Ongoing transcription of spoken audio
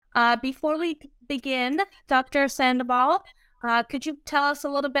Before we begin, Dr. Sandoval, could you tell us a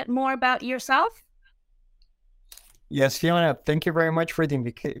little bit more about yourself? Yes, Fiona, thank you very much for the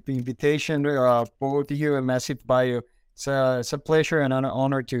invitation, both you and Massive Bio. It's a pleasure and an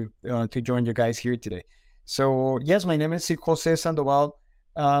honor to join you guys here today. So, yes, my name is Jose Sandoval.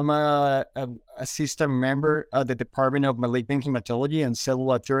 I'm a assistant member of the Department of Malignant Hematology and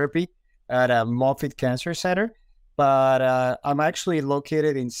Cellular Therapy at Moffit Cancer Center. But I'm actually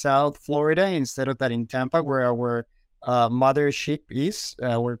located in South Florida instead of that in Tampa, where our mothership is,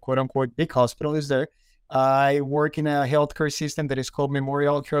 our quote unquote big hospital is there. I work in a healthcare system that is called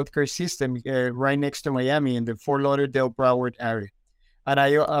Memorial Healthcare System right next to Miami in the Fort Lauderdale Broward area. And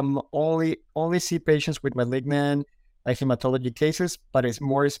I only see patients with malignant hematology cases, but it's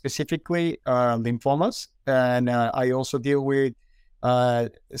more specifically lymphomas. And I also deal with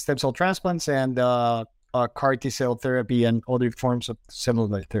stem cell transplants and CAR T cell therapy and other forms of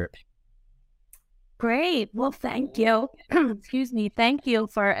cellular therapy. Great. Well, thank you. Excuse me. Thank you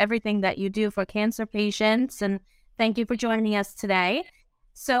for everything that you do for cancer patients, and thank you for joining us today.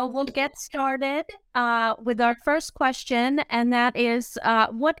 So we'll get started with our first question, and that is,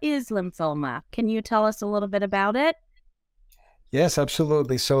 what is lymphoma? Can you tell us a little bit about it? Yes,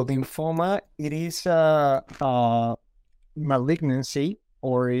 absolutely. So lymphoma, it is a malignancy,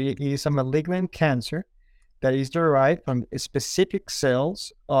 or it is a malignant cancer that is derived from specific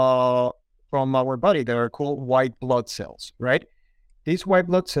cells from our body that are called white blood cells, right? These white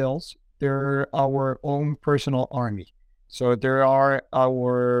blood cells, they're our own personal army. So there are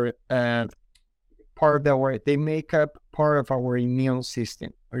our they make up part of our immune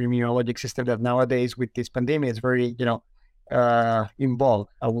system, or immunologic system that nowadays with this pandemic is very, involved,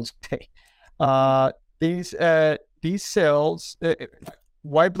 I will say. Uh, these cells,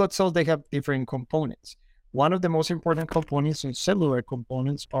 white blood cells, they have different components. One of the most important components and cellular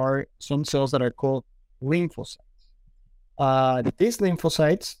components are some cells that are called lymphocytes. These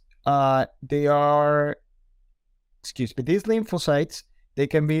lymphocytes, they are, these lymphocytes,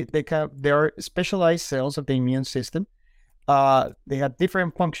 they are specialized cells of the immune system. They have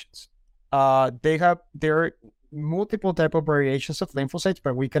different functions. There are multiple type of variations of lymphocytes,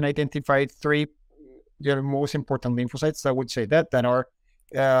 but we can identify three most important lymphocytes. I would say that are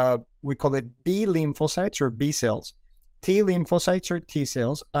we call it B lymphocytes or B cells, T lymphocytes or T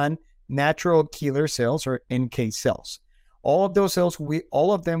cells, and natural killer cells or NK cells. All of those cells,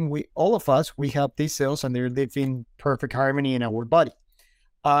 all of us, we have these cells, and they live in perfect harmony in our body.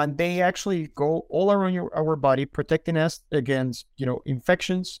 And they actually go all around our body, protecting us against,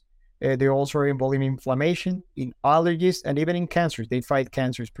 infections. They also are involved in inflammation, in allergies, and even in cancers. They fight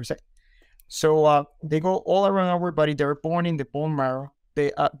cancers per se. So they go all around our body. They're born in the bone marrow.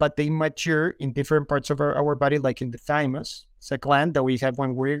 But they mature in different parts of our body, like in the thymus. It's a gland that we have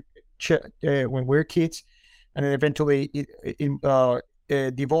when we're kids, and then eventually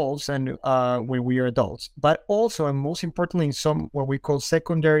it devolves and when we are adults. But also, and most importantly, in some what we call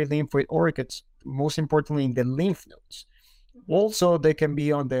secondary lymphoid organs, most importantly in the lymph nodes. Also, they can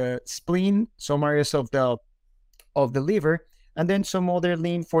be on the spleen, some areas of the liver, and then some other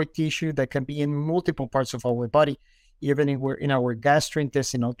lymphoid tissue that can be in multiple parts of our body, even if we're in our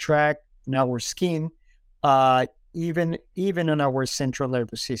gastrointestinal tract, in our skin, even on our central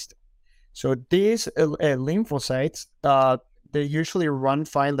nervous system. So these lymphocytes, they usually run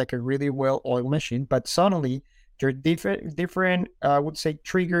fine, like a really well-oiled machine, but suddenly there are different, I would say,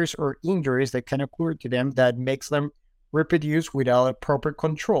 triggers or injuries that can occur to them that makes them reproduce without a proper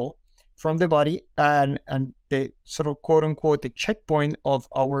control from the body, and the sort of quote unquote the checkpoint of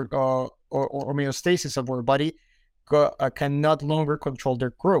our or homeostasis of our body can not longer control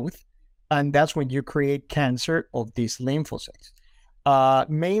their growth, and that's when you create cancer of these lymphocytes.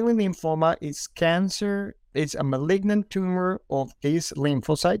 Mainly lymphoma is cancer. It's a malignant tumor of these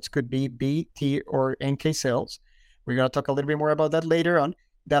lymphocytes, could be B, T, or NK cells. We're going to talk a little bit more about that later on,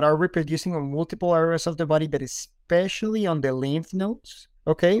 that are reproducing on multiple areas of the body, but especially on the lymph nodes,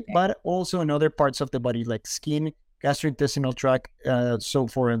 okay? But also in other parts of the body, like skin, gastrointestinal tract, so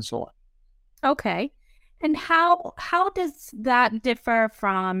forth and so on. Okay. And how does that differ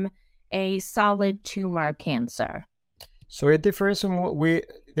from a solid tumor cancer? So it differs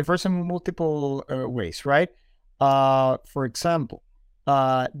in multiple ways, right? For example,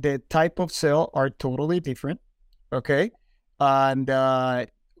 the type of cell are totally different, okay? And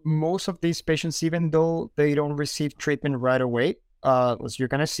most of these patients, even though they don't receive treatment right away, as you're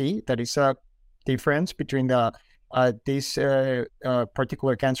gonna see, that is a difference between these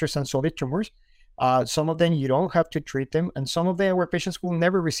particular cancers and solid tumors. Some of them you don't have to treat them, and some of our patients will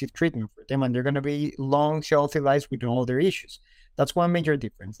never receive treatment for them, and they're going to be long, healthy lives with all their issues. That's one major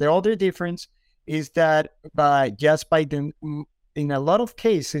difference. The other difference is that in a lot of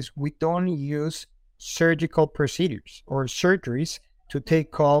cases, we don't use surgical procedures or surgeries to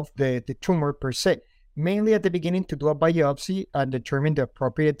take off the tumor per se, mainly at the beginning to do a biopsy and determine the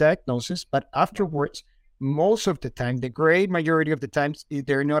appropriate diagnosis. But afterwards, most of the time, the great majority of the times,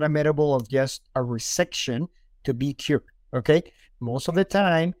 they're not amenable of just a resection to be cured. Okay. Most of the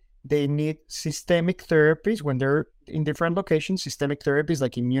time, they need systemic therapies when they're in different locations, systemic therapies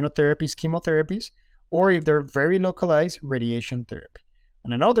like immunotherapies, chemotherapies, or if they're very localized, radiation therapy.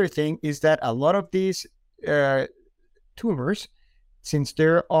 And another thing is that a lot of these tumors, since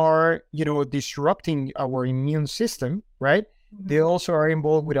they are, disrupting our immune system, right? They also are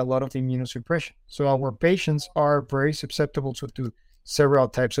involved with a lot of immunosuppression. So our patients are very susceptible to several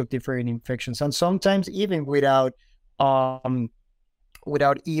types of different infections, and sometimes even without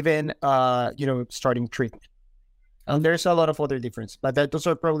even starting treatment. And there's a lot of other differences, but those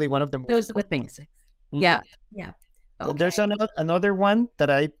are probably one of the most. Those are the things. Yeah. Okay. There's another one that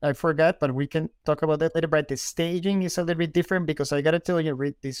I forgot, but we can talk about that later. But the staging is a little bit different because I got to tell you,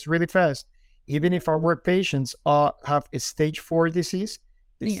 read this really fast. Even if our patients have a stage 4 disease,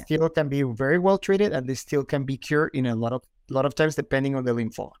 they still can be very well treated, and they still can be cured in a lot of times, depending on the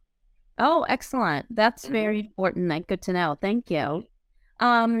lymphoma. Oh, excellent. That's very important and good to know. Thank you.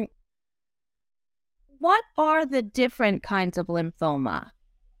 What are the different kinds of lymphoma?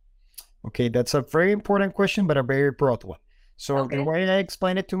 Okay, that's a very important question, but a very broad one. So the way I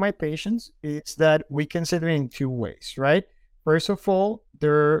explain it to my patients is that we consider it in two ways, right? First of all,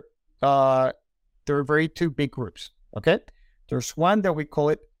 there are two big groups, okay? There's one that we call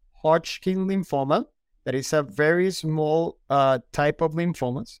it Hodgkin lymphoma. That is a very small type of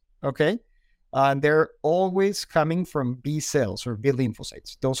lymphomas, okay? And they're always coming from B cells or B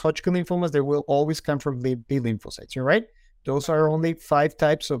lymphocytes. Those Hodgkin lymphomas, they will always come from B lymphocytes, all right? Those are only 5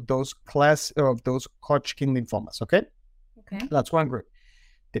 types of those Hodgkin lymphomas, okay? Okay. That's one group.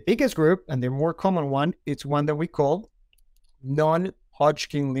 The biggest group, and the more common one, it's one that we call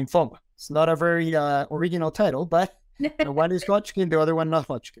non-Hodgkin lymphoma. It's not a very original title, but one is Hodgkin, the other one not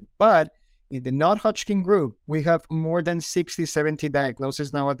Hodgkin. But in the non-Hodgkin group, we have more than 60, 70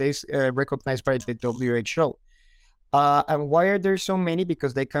 diagnoses nowadays recognized by the WHO. And why are there so many?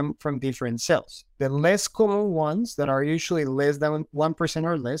 Because they come from different cells. The less common ones that are usually less than 1%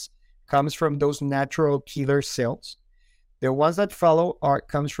 or less comes from those natural killer cells. The ones that follow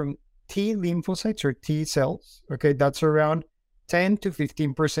comes from T lymphocytes or T cells. Okay, that's around 10 to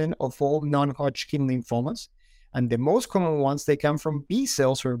 15% of all non-Hodgkin lymphomas. And the most common ones, they come from B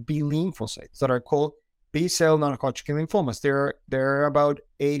cells or B lymphocytes that are called B-cell non-Hodgkin lymphomas. They're about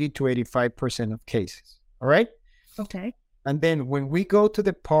 80 to 85% of cases. All right? Okay. And then when we go to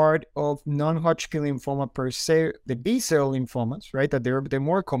the part of non-Hodgkin lymphoma per se, the B-cell lymphomas, right, that they're the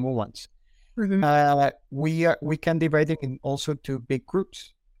more common ones, we can divide them in also two big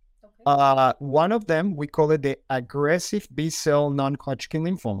groups. Okay. One of them, we call it the aggressive B-cell non-Hodgkin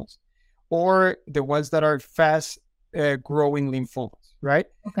lymphomas, or the ones that are fast growing lymphomas, right?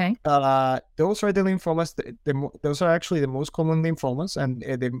 Okay. Those are the lymphomas. Those are actually the most common lymphomas, and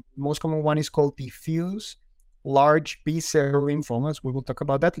the most common one is called diffuse large B-cell lymphomas. We will talk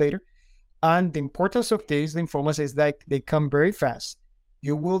about that later. And the importance of these lymphomas is that they come very fast.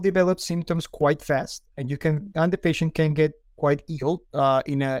 You will develop symptoms quite fast, and the patient can get quite ill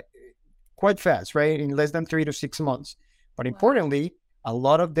quite fast, right? In less than 3 to 6 months. But importantly, a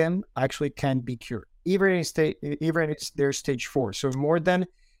lot of them actually can be cured, even if they're stage 4. So more than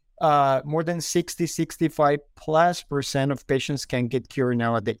 60, 65+% of patients can get cured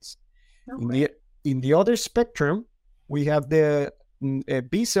nowadays. Okay. In the other spectrum, we have the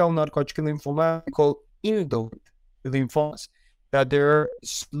B-cell non-Hodgkin lymphoma called indolent lymphomas, that they're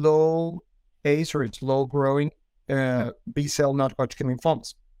slow pace or slow growing B-cell non-Hodgkin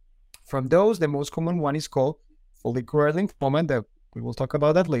lymphomas. From those, the most common one is called follicular lymphoma, that we will talk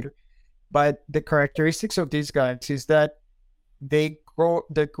about that later. But the characteristics of these guys is that they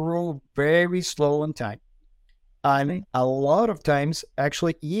grow very slow on time. And a lot of times,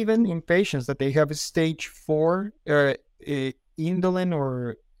 actually, even in patients that they have a stage 4 indolent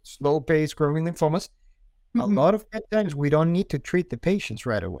or slow-paced growing lymphomas, a lot of times we don't need to treat the patients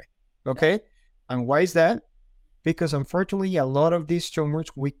right away. Okay? And why is that? Because unfortunately, a lot of these tumors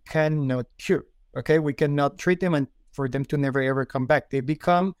we cannot cure. Okay? We cannot treat them and for them to never ever come back.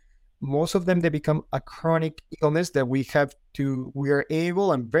 Most of them become a chronic illness that we are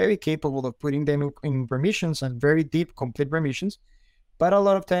able and very capable of putting them in remissions and very deep, complete remissions. But a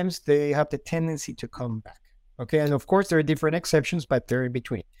lot of times they have the tendency to come back. Okay. And of course, there are different exceptions, but they're in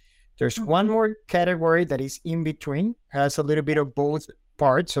between. There's one more category that is in between, has a little bit of both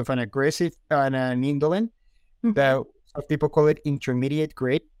parts of an aggressive and an indolent. That some people call it intermediate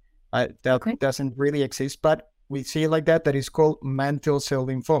grade. That doesn't really exist, but we see it like that. That is called mantle cell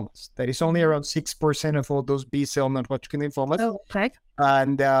lymphomas. That is only around 6% of all those B-cell non-Hodgkin lymphomas.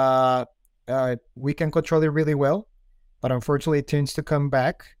 And we can control it really well, but unfortunately it tends to come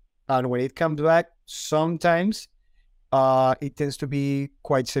back. And when it comes back, sometimes it tends to be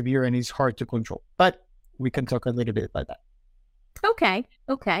quite severe and it's hard to control. But we can talk a little bit about that. Okay.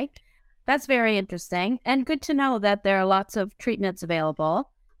 That's very interesting. And good to know that there are lots of treatments available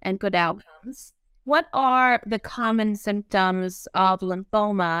and good outcomes. What are the common symptoms of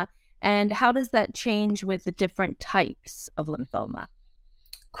lymphoma, and how does that change with the different types of lymphoma?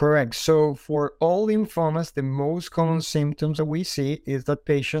 Correct. So for all lymphomas, the most common symptoms that we see is that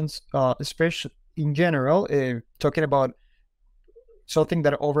patients, especially in general, talking about something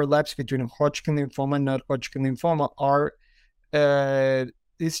that overlaps between Hodgkin lymphoma and not Hodgkin lymphoma, are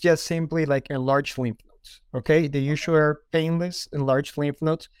it's just simply like enlarged lymph nodes. Okay, they usually are painless enlarged lymph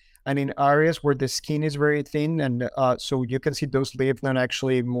nodes, and in areas where the skin is very thin, and so you can see those lymph nodes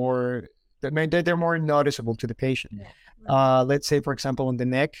actually more. They're more noticeable to the patient. Let's say, for example, on the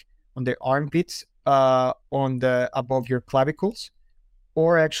neck, on the armpits, on the above your clavicles,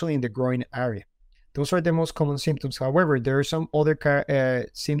 or actually in the groin area. Those are the most common symptoms. However, there are some other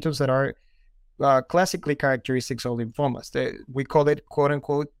symptoms that are classically characteristics of lymphomas. We call it "quote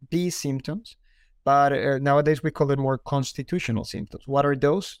unquote" B symptoms, but nowadays we call it more constitutional symptoms. What are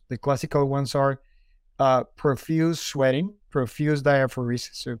those? The classical ones are profuse sweating, profuse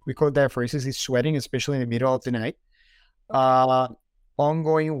diaphoresis. So we call diaphoresis is sweating, especially in the middle of the night.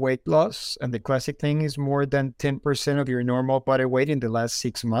 Ongoing weight loss, and the classic thing is more than 10% of your normal body weight in the last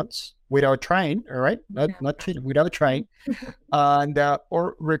 6 months without trying. All right, not cheating, without trying, and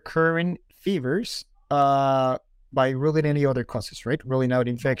or recurring fevers by ruling any other causes, right? Ruling out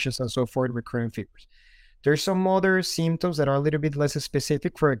infections and so forth, recurring fevers. There's some other symptoms that are a little bit less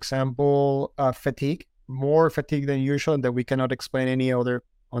specific. For example, fatigue, more fatigue than usual, and that we cannot explain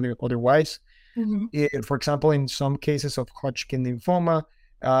otherwise. For example, in some cases of Hodgkin lymphoma,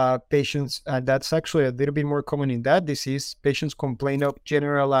 patients, and that's actually a little bit more common in that disease, patients complain of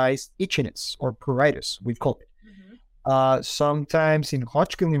generalized itchiness or pruritus, we call it. Sometimes in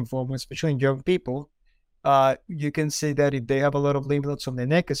Hodgkin lymphoma, especially in young people, you can see that if they have a lot of lymph nodes on the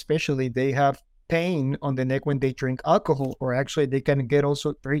neck, especially, they have pain on the neck when they drink alcohol, or actually they can get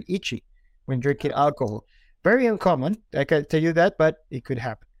also very itchy when drinking alcohol. Very uncommon, I can tell you that, but it could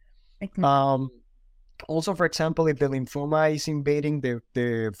happen. Also, for example, if the lymphoma is invading the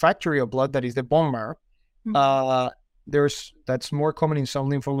factory of blood, that is the bone marrow, that's more common in some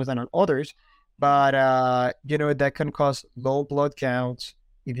lymphomas than on others, but that can cause low blood counts.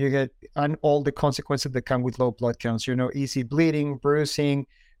 If you get, and all the consequences that come with low blood counts, easy bleeding, bruising,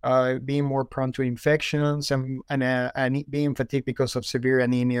 being more prone to infections, and being fatigued because of severe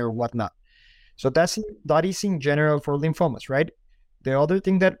anemia or whatnot. So that is in general for lymphomas, right? The other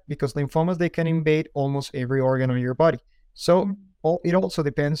thing that, because lymphomas, they can invade almost every organ on your body. So it also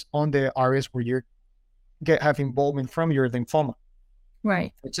depends on the areas where you have involvement from your lymphoma.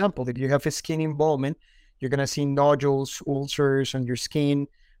 Right. For example, if you have a skin involvement, you're going to see nodules, ulcers on your skin,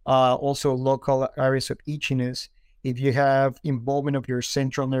 also local areas of itchiness. If you have involvement of your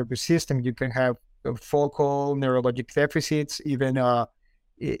central nervous system, you can have focal neurologic deficits, even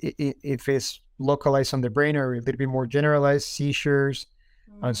if it's localized on the brain, or a little bit more generalized, seizures,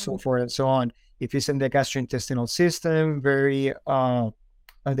 and so forth and so on. If it's in the gastrointestinal system, the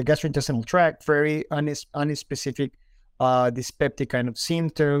gastrointestinal tract, very unspecific dyspeptic kind of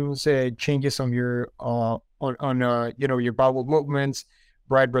symptoms, changes on your your bowel movements,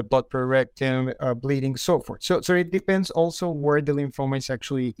 bright red blood per rectum, bleeding, so forth. So it depends also where the lymphoma is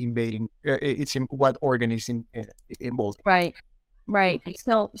actually invading. It's in what organ is involved. Right.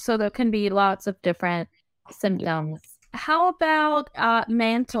 So there can be lots of different symptoms. How about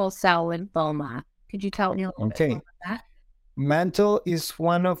mantle cell lymphoma? Could you tell me a little bit more about that? Mantle is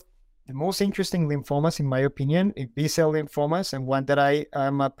one of the most interesting lymphomas, in my opinion, B-cell lymphomas, and one that I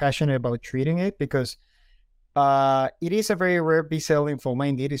am passionate about treating it, because it is a very rare B-cell lymphoma.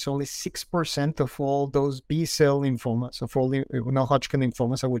 Indeed, it's only 6% of all those B-cell lymphomas, of all non-Hodgkin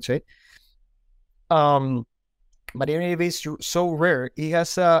lymphomas, I would say. But even if it's so rare, it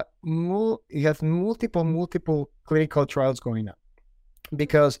has multiple clinical trials going on,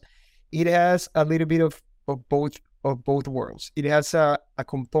 because it has a little bit of both worlds. It has a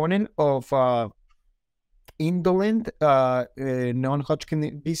component of indolent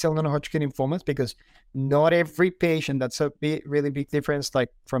non-Hodgkin B-cell non-Hodgkin lymphomas, because Not every patient, that's a really big difference, like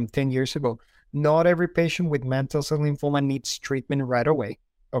from 10 years ago. Not every patient with mantle cell lymphoma needs treatment right away.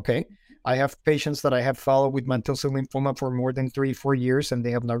 Okay. I have patients that I have followed with mantle cell lymphoma for more than 3-4 years, and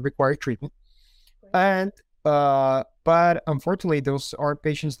they have not required treatment. And, but unfortunately, those are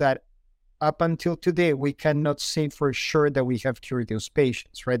patients that up until today, we cannot say for sure that we have cured those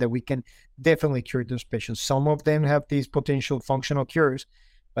patients, right? That we can definitely cure those patients. Some of them have these potential functional cures,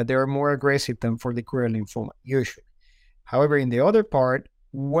 but they are more aggressive than follicular lymphoma, usually. However, in the other part,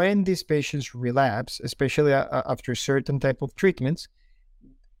 when these patients relapse, especially after certain type of treatments,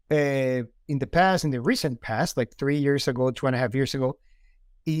 in the recent past, like 3 years ago, 2.5 years ago,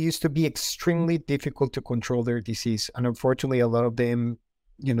 it used to be extremely difficult to control their disease. And unfortunately, a lot of them,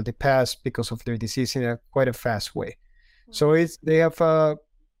 they pass because of their disease in quite a fast way. So they have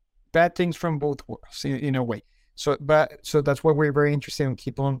bad things from both worlds in a way. So that's why we're very interested in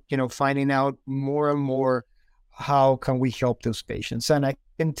keep on, finding out more and more how can we help those patients. And I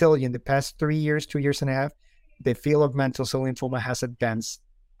can tell you in the past 3 years, 2.5 years, the field of mantle cell lymphoma has advanced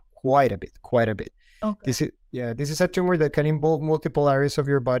quite a bit. Okay. This is a tumor that can involve multiple areas of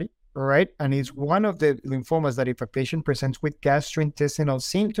your body, all right? And it's one of the lymphomas that if a patient presents with gastrointestinal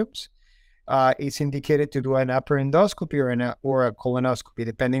symptoms, it's indicated to do an upper endoscopy or a colonoscopy,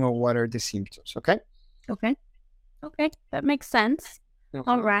 depending on what are the symptoms, okay? Okay, that makes sense.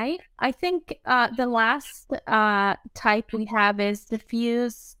 All right. I think the last type we have is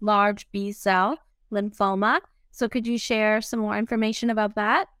diffuse large B-cell lymphoma. So could you share some more information about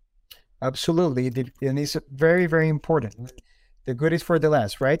that? Absolutely. And it's very, very important. The good is for the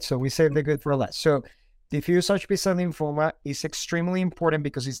last, right? So we save the good for last. So diffuse large B-cell lymphoma is extremely important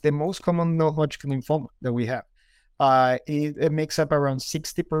because it's the most common non-Hodgkin lymphoma that we have. It makes up around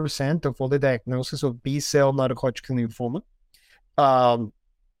 60% of all the diagnosis of B-cell non-Hodgkin lymphoma.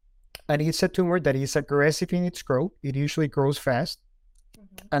 And it's a tumor that is aggressive in its growth. It usually grows fast,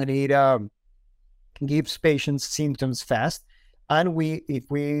 and it gives patients symptoms fast. And if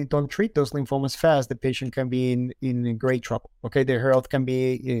we don't treat those lymphomas fast, the patient can be in great trouble. Okay, their health can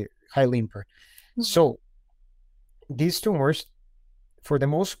be highly impaired. So these tumors, for the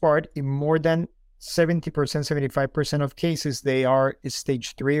most part, in more than 70%, 75% of cases, they are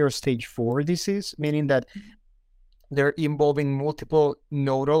stage 3 or stage 4 disease, meaning that they're involving multiple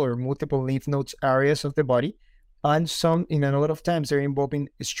nodal or multiple lymph nodes areas of the body. And in a lot of times, they're involving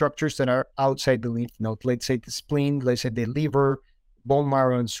structures that are outside the lymph node. Let's say the spleen, let's say the liver, bone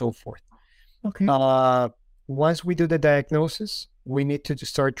marrow, and so forth. Okay. Once we do the diagnosis, we need to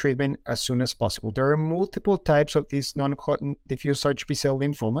start treatment as soon as possible. There are multiple types of these non-Hodgkin diffuse large B-cell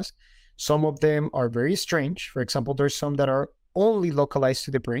lymphomas. Some of them are very strange. For example, there's some that are only localized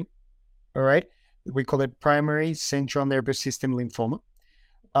to the brain. All right. We call it primary central nervous system lymphoma.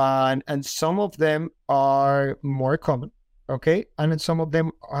 And some of them are more common, okay? And some of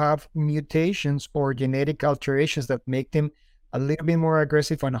them have mutations or genetic alterations that make them a little bit more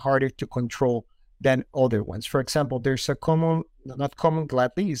aggressive and harder to control than other ones. For example, there's a not common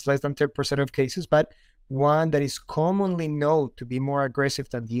gladly, it's less than 10% of cases, but one that is commonly known to be more aggressive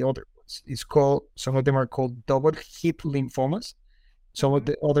than the other ones. Some of them are called double hit lymphomas. Some of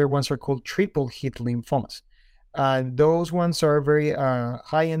the other ones are called triple hit lymphomas. And those ones are very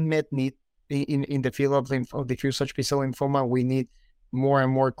high unmet need in the field of diffuse large B-cell lymphoma. We need more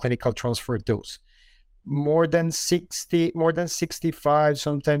and more clinical trials for those. More than 65,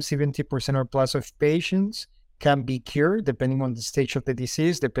 sometimes 70% or plus of patients can be cured depending on the stage of the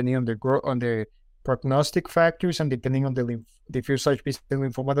disease, depending on the prognostic factors, and depending on the diffuse large B-cell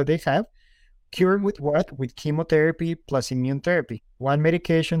lymphoma that they have. Cured with what? With chemotherapy plus immune therapy. One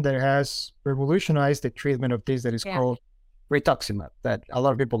medication that has revolutionized the treatment of this that is called rituximab, that a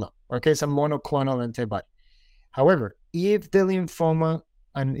lot of people know. Okay, it's a monoclonal antibody. However, if the lymphoma,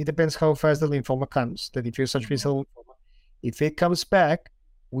 and it depends how fast the lymphoma comes, the diffuse large B-cell lymphoma, if it comes back,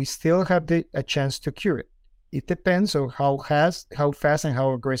 we still have a chance to cure it. It depends on how fast and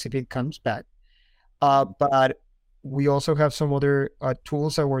how aggressive it comes back. But we also have some other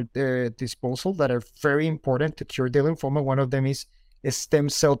tools at our disposal that are very important to cure the lymphoma. One of them is a stem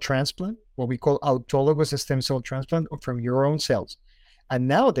cell transplant, what we call autologous stem cell transplant from your own cells. And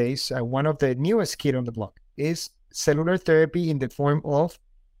nowadays, one of the newest kid on the block is cellular therapy in the form of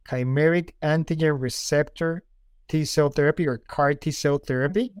chimeric antigen receptor T-cell therapy, or CAR T-cell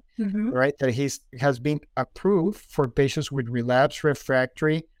therapy, right? That has been approved for patients with relapsed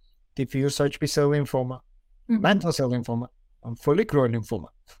refractory diffuse large B-cell lymphoma, mantle cell lymphoma, and follicular lymphoma.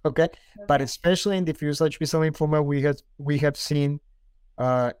 Okay, but especially in diffuse large B-cell lymphoma, we have seen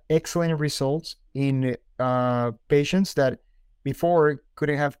excellent results in patients that before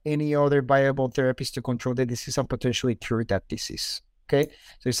couldn't have any other viable therapies to control the disease and potentially cure that disease. Okay,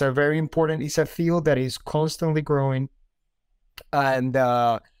 so it's a field that is constantly growing, and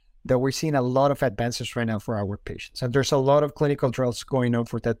that we're seeing a lot of advances right now for our patients. And there's a lot of clinical trials going on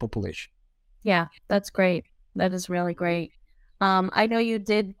for that population. Yeah, that's great. That is really great. I know you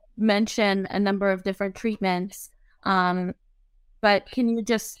did mention a number of different treatments, but can you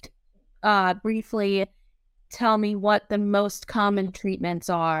just briefly tell me what the most common treatments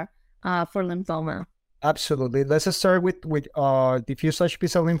are for lymphoma? Absolutely. Let's start with diffuse large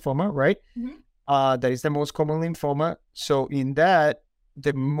B-cell lymphoma, right? That is the most common lymphoma. So in that,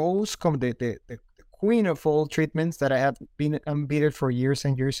 the most common, the queen of all treatments that I have been unbeaten for years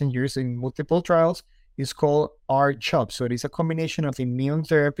and years and years in multiple trials is called R-CHOP. So it is a combination of immune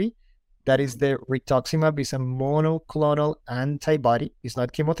therapy. That is the rituximab, is a monoclonal antibody. It's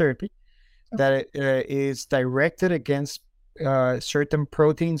not chemotherapy. That is directed against certain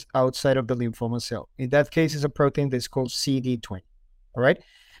proteins outside of the lymphoma cell. In that case, it's a protein that's called CD20. All right.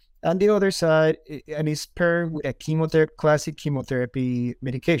 On the other side, and it's paired with a classic chemotherapy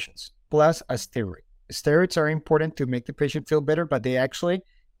medications, plus a steroid. Steroids are important to make the patient feel better, but they actually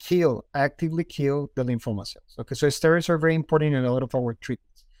actively kill the lymphoma cells. Okay, so steroids are very important in a lot of our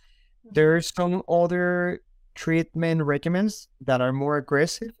treatments. There's some other treatment regimens that are more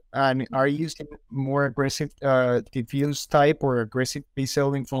aggressive and are used in more aggressive diffuse type or aggressive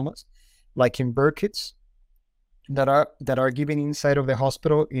B-cell lymphomas, like in Burkett's, that are given inside of the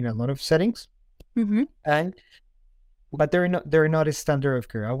hospital in a lot of settings, but they're not a standard of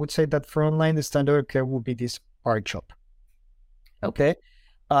care. I would say that frontline, the standard of care would be this R-CHOP. Okay,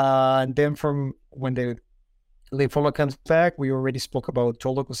 and then from when the lymphoma comes back, we already spoke about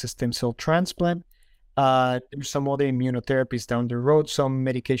autologous stem cell transplant. There's some other immunotherapies down the road, some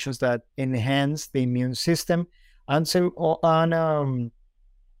medications that enhance the immune system, and so on.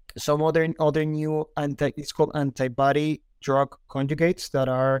 Some other new it's called antibody drug conjugates, that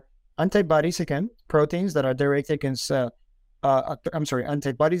are antibodies, again, proteins that are directed against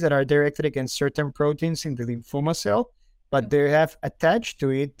antibodies that are directed against certain proteins in the lymphoma cell, but they have attached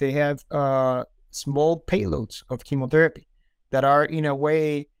to it, they have small payloads of chemotherapy that are in a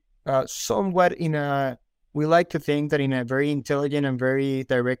way somewhat we like to think that in a very intelligent and very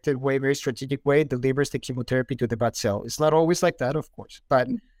directed way, very strategic way, delivers the chemotherapy to the bad cell. It's not always like that, of course, but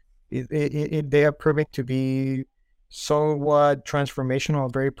they are proving to be somewhat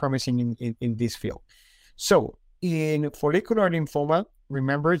transformational, very promising in this field. So in follicular lymphoma,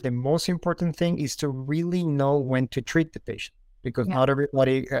 remember, the most important thing is to really know when to treat the patient, because not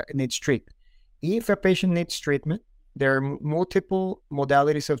everybody needs treatment. If a patient needs treatment, there are multiple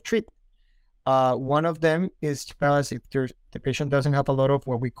modalities of treatment. One of them is because if the patient doesn't have a lot of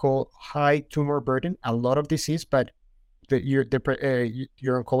what we call high tumor burden, a lot of disease, but your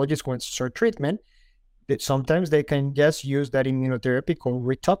oncologist wants to start treatment, that sometimes they can just use that immunotherapy called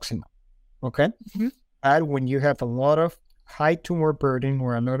rituximab. Okay, and when you have a lot of high tumor burden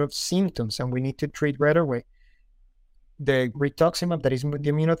or a lot of symptoms and we need to treat right away, the rituximab, that is the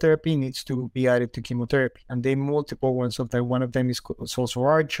immunotherapy, needs to be added to chemotherapy, and there are multiple ones of them. One of them is also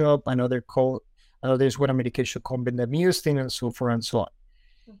R-CHOP, another is what a medication called bendamustine, and so forth and so on.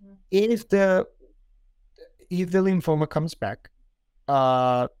 If the lymphoma comes back,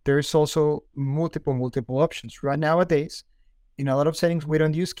 there's also multiple options. Right nowadays, in a lot of settings, we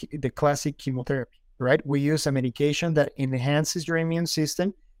don't use the classic chemotherapy, right? We use a medication that enhances your immune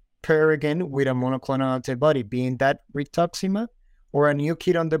system, pair again with a monoclonal antibody, being that rituximab, or a new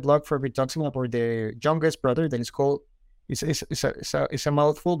kid on the block for rituximab, or the youngest brother that is called, it's a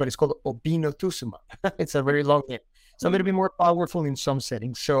mouthful, but it's called obinutuzumab. It's a very long name. It's a little bit more powerful in some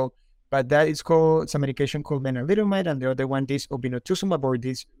settings. So, but that is it's a medication called lenalidomide, and the other one is obinutuzumab, or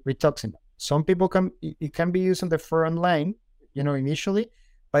this rituximab. Some people it can be used on the front line, initially,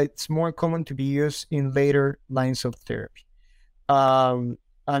 but it's more common to be used in later lines of therapy.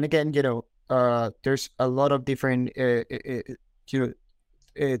 And again, there's a lot of different therapies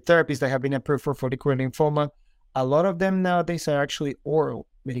that have been approved for follicular lymphoma. A lot of them nowadays are actually oral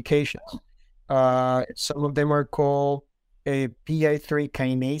medications. Some of them are called PI3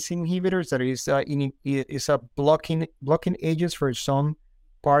 kinase inhibitors. That is a blocking agents for some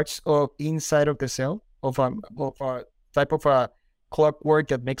parts of inside of the cell of a type of a clockwork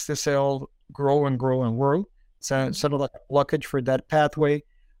that makes the cell grow and grow and grow. So sort of like a blockage for that pathway.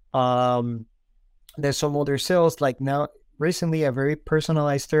 There's some other cells, like now recently a very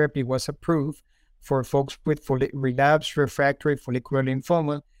personalized therapy was approved for folks with relapsed refractory follicular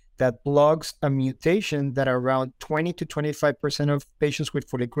lymphoma that blocks a mutation that around 20 to 25% of patients with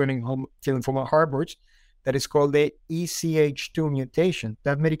follicular lymphoma harbors, that is called the ECH2 mutation.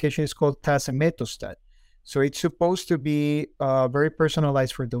 That medication is called tazemetostat. So it's supposed to be very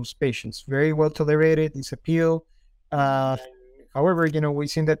personalized for those patients, very well tolerated. It's a pill. However, we've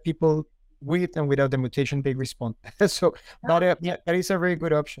seen that people with and without the mutation, they respond. So that is a very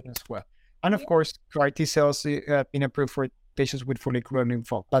good option as well. And of course, CAR T cells have been approved for patients with follicular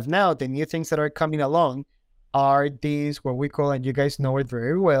lymphoma. But now the new things that are coming along are these, what we call, and you guys know it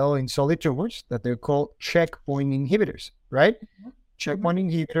very well in solid tumors, that they're called checkpoint inhibitors, right? Checkpoint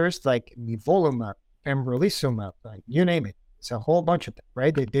inhibitors like nivolumab, pembrolizumab, like you name it. It's a whole bunch of them,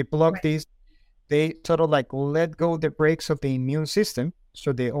 right? They block these. They sort of like let go the brakes of the immune system,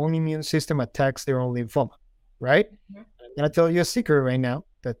 so the own immune system attacks their own lymphoma, right? I'm gonna tell you a secret right now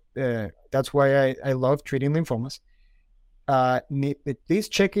that that's why I love treating lymphomas. These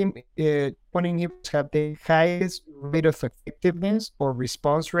checkpoint inhibitors have the highest rate of effectiveness or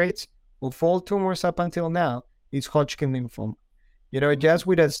response rates of all tumors up until now is Hodgkin lymphoma. Just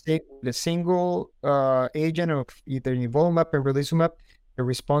with a single agent of either nivolumab or pembrolizumab, the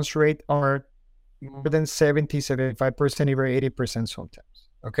response rate are more than 70, 75%, even 80% sometimes.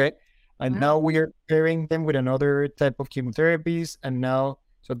 Okay. And now we are pairing them with another type of chemotherapies. And now,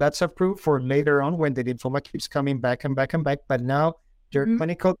 so that's approved for later on when the lymphoma keeps coming back and back and back. But now there are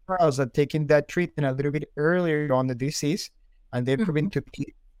clinical trials that taking that treatment a little bit earlier on the disease, and they've proven to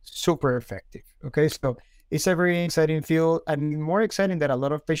be super effective. Okay. So it's a very exciting field, and more exciting that a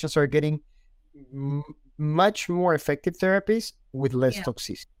lot of patients are getting much more effective therapies with less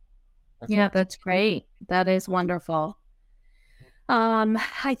toxicity. Yeah, that's great. That is wonderful.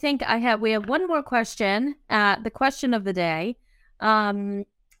 I think we have one more question. The question of the day.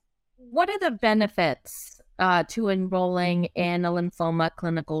 What are the benefits to enrolling in a lymphoma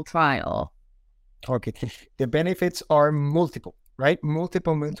clinical trial? Okay. The benefits are multiple, right?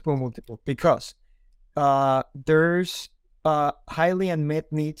 Multiple, because there's highly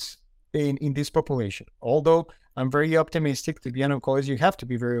unmet needs in this population. Although I'm very optimistic. To be an oncologist, you have to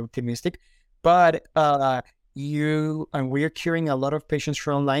be very optimistic. But we are curing a lot of patients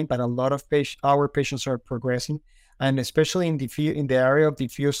from line, but a lot of our patients are progressing, and especially in the area of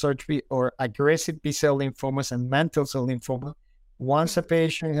diffuse large B or aggressive B-cell lymphomas and mantle cell lymphoma. Once a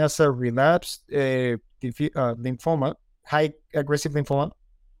patient has a relapsed lymphoma, high aggressive lymphoma,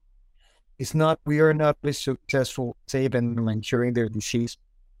 we are not really successful saving them and curing their disease.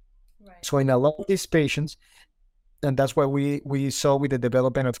 Right. So in a lot of these patients, and that's why we saw with the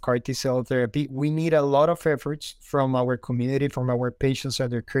development of CAR T cell therapy, we need a lot of efforts from our community, from our patients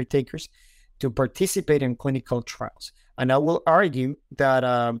and their caretakers to participate in clinical trials. And I will argue that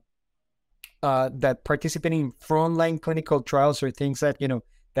that participating in frontline clinical trials or things that,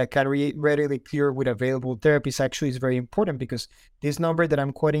 that can readily cure with available therapies actually is very important, because this number that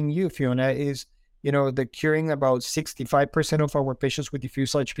I'm quoting you, Fiona, is, the curing about 65% of our patients with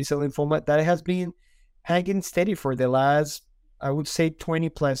diffuse large B-cell lymphoma, that has been hanging steady for the last, I would say, 20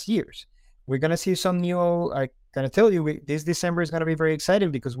 plus years. We're going to see some new, I got to tell you, this December is going to be very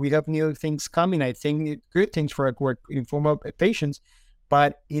exciting because we have new things coming. I think good things for our lymphoma patients,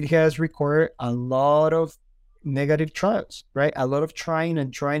 but it has required a lot of negative trials, right? A lot of trying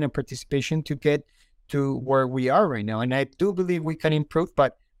and participation to get to where we are right now. And I do believe we can improve,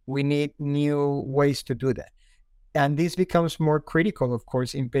 but we need new ways to do that. And this becomes more critical, of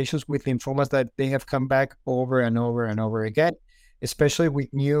course, in patients with lymphomas that they have come back over and over and over again, especially with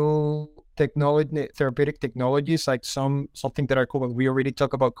new therapeutic technologies, like something that are called, we already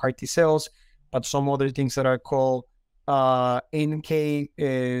talked about CAR T cells, but some other things that are called NK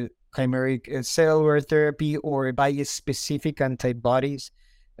chimeric cellular therapy, or bispecific antibodies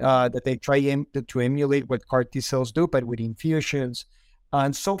that they try to emulate what CAR T cells do, but with infusions,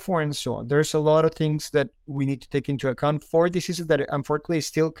 and so forth and so on. There's a lot of things that we need to take into account for diseases that unfortunately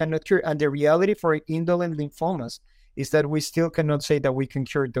still cannot cure. And the reality for indolent lymphomas is that we still cannot say that we can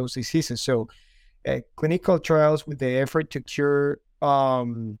cure those diseases. So clinical trials with the effort to cure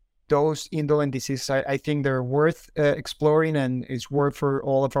those indolent diseases, I think they're worth exploring, and it's worth for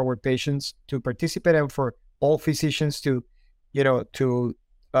all of our patients to participate, and for all physicians to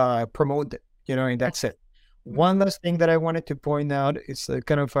promote it, and that's it. One last thing that I wanted to point out is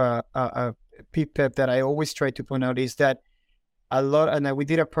kind of a pep that I always try to point out, is that we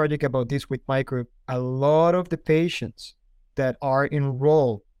did a project about this with my group, a lot of the patients that are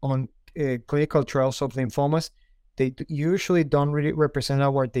enrolled on clinical trials of lymphomas, they usually don't really represent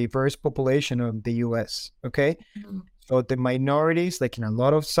our diverse population of the U.S., okay? So the minorities, like in a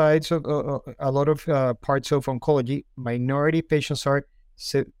lot of sides of parts of oncology, minority patients are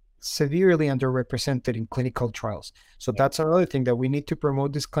severely underrepresented in clinical trials. So that's another thing, that we need to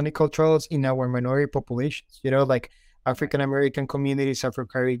promote these clinical trials in our minority populations, like African American communities, Afro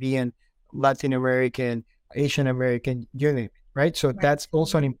Caribbean, Latin American, Asian American, you name it, right? So that's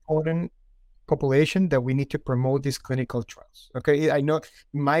also an important population that we need to promote these clinical trials. Okay, I know it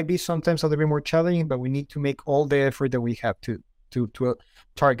might be sometimes a little bit more challenging, but we need to make all the effort that we have to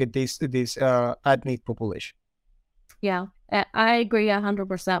target this at-need population. Yeah, I agree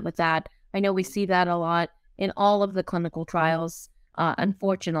 100% with that. I know we see that a lot in all of the clinical trials,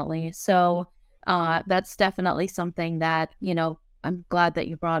 unfortunately. So that's definitely something that, I'm glad that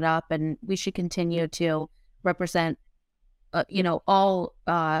you brought up, and we should continue to represent, all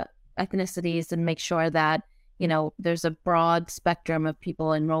ethnicities and make sure that, there's a broad spectrum of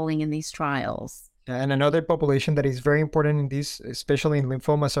people enrolling in these trials. And another population that is very important in this, especially in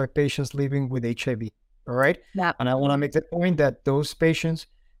lymphomas, are patients living with HIV. All right. Yeah. And I want to make the point that those patients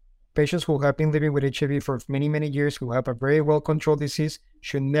who have been living with HIV for many, many years, who have a very well-controlled disease,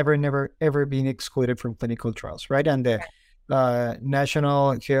 should never, never, ever be excluded from clinical trials, right? And the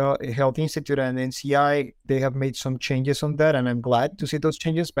National Health Institute and NCI, they have made some changes on that, and I'm glad to see those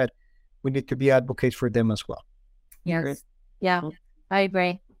changes, but we need to be advocates for them as well. Yes. Right? Yeah, I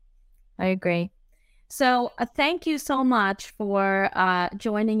agree. So thank you so much for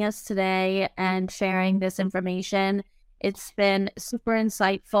joining us today and sharing this information. It's been super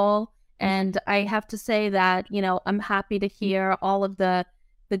insightful. And I have to say that, I'm happy to hear all of the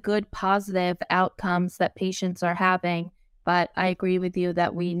good positive outcomes that patients are having. But I agree with you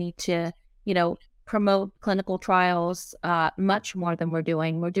that we need to, promote clinical trials much more than we're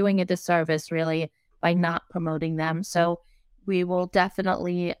doing. We're doing a disservice, really, by not promoting them. So we will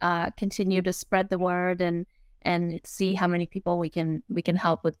definitely continue to spread the word and see how many people we can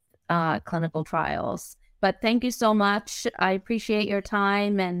help with clinical trials. But thank you so much. I appreciate your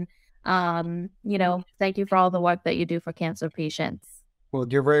time, and thank you for all the work that you do for cancer patients. Well,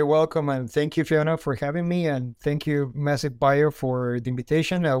 you're very welcome, and thank you, Fiona, for having me, and thank you, Massive Bio, for the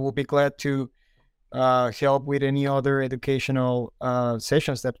invitation. I will be glad to help with any other educational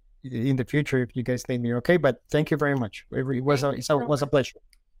sessions that in the future, if you guys need me. Okay, but thank you very much. It was a pleasure.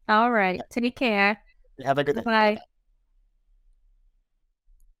 All right, take care. Have a good day. Bye.